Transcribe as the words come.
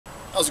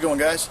How's it going,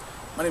 guys?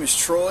 My name is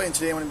Troy, and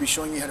today I'm going to be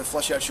showing you how to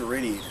flush out your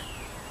radiator.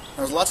 Now,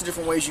 there's lots of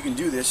different ways you can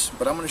do this,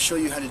 but I'm going to show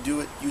you how to do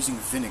it using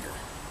vinegar,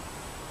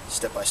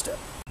 step by step.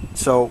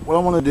 So what I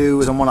want to do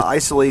is I want to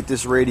isolate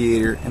this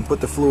radiator and put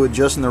the fluid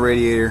just in the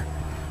radiator,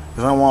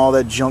 because I don't want all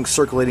that junk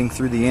circulating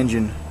through the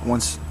engine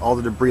once all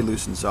the debris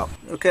loosens up.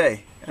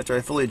 Okay, after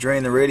I fully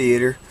drain the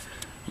radiator,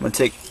 I'm going to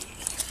take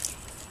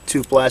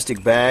 2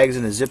 plastic bags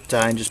and a zip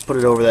tie and just put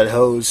it over that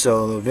hose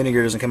so the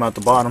vinegar doesn't come out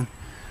the bottom.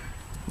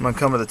 I'm going to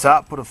come to the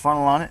top, put a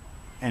funnel on it,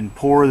 and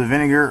pour the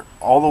vinegar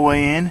all the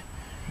way in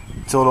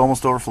until it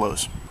almost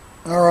overflows.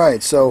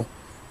 Alright, so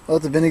I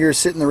let the vinegar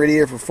sit in the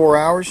radiator for 4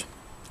 hours.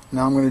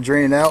 Now I'm going to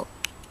drain it out.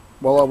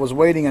 While I was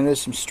waiting, I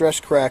noticed some stress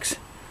cracks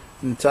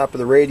in the top of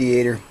the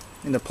radiator.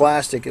 In the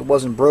plastic, it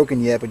wasn't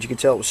broken yet, but you could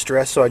tell it was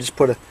stressed, so I just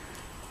put a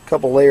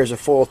couple layers of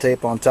foil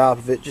tape on top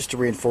of it just to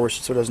reinforce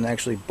it so it doesn't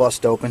actually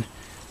bust open.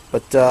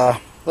 But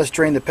let's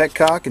drain the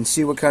petcock and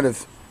see what kind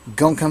of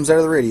gunk comes out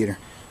of the radiator.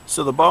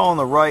 So the bottle on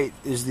the right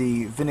is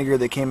the vinegar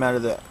that came out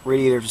of the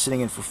radiator after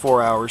sitting in for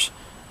 4 hours,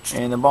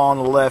 and the bottle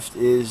on the left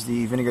is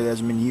the vinegar that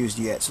hasn't been used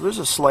yet. So there's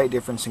a slight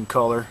difference in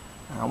color.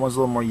 One's a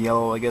little more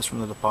yellow, I guess,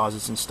 from the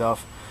deposits and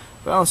stuff,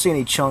 but I don't see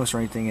any chunks or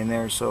anything in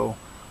there, so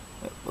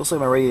it looks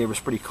like my radiator was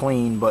pretty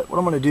clean. But what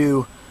I'm going to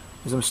do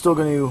is I'm still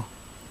going to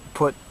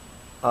put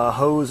a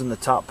hose in the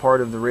top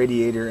part of the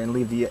radiator and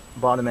leave the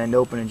bottom end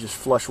open and just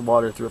flush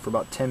water through it for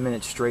about 10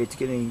 minutes straight to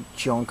get any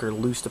junk or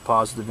loose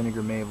deposit the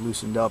vinegar may have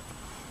loosened up.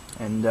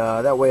 And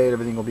that way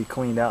everything will be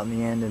cleaned out in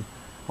the end, and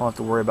I won't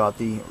have to worry about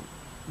the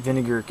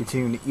vinegar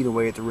continuing to eat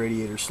away at the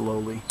radiator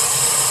slowly.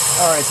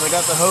 Alright, so I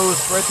got the hose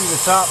right through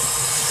the top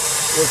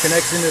where it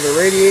connects into the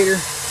radiator.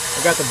 I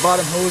got the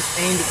bottom hose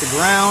aimed at the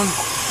ground,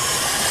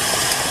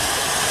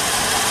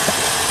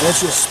 and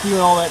it's just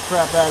spewing all that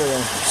crap out of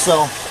there.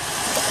 So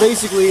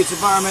basically it's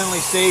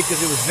environmentally safe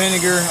because it was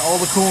vinegar, all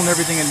the coolant and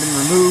everything had been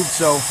removed,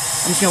 so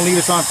I'm just going to leave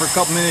this on for a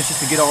couple minutes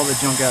just to get all the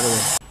junk out of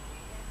there.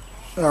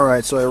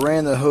 Alright, so I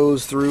ran the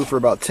hose through for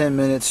about 10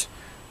 minutes,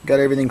 got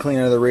everything clean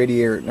out of the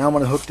radiator. Now I'm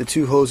going to hook the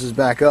 2 hoses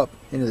back up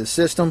into the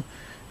system,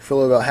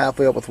 fill it about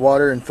halfway up with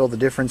water, and fill the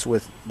difference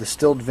with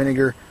distilled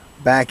vinegar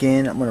back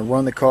in. I'm going to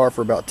run the car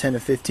for about 10 to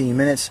 15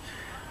 minutes.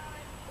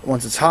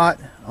 Once it's hot,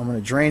 I'm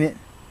going to drain it,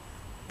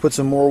 put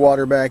some more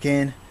water back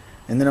in,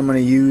 and then I'm going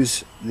to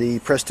use the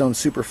Prestone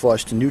Super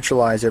Flush to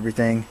neutralize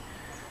everything.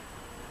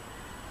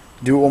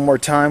 Do it one more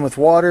time with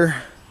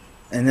water,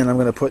 and then I'm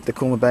going to put the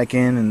coolant back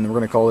in, and we're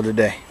going to call it a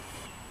day.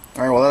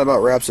 Alright, well that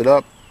about wraps it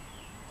up.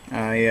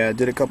 I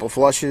did a couple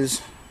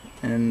flushes,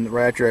 and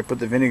right after I put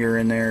the vinegar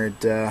in there, it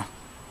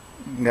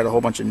got a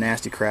whole bunch of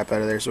nasty crap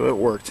out of there, so it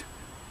worked.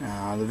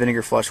 The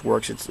vinegar flush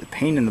works. It's a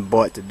pain in the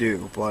butt to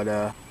do,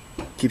 but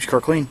keeps your car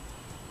clean.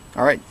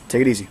 Alright,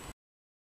 take it easy.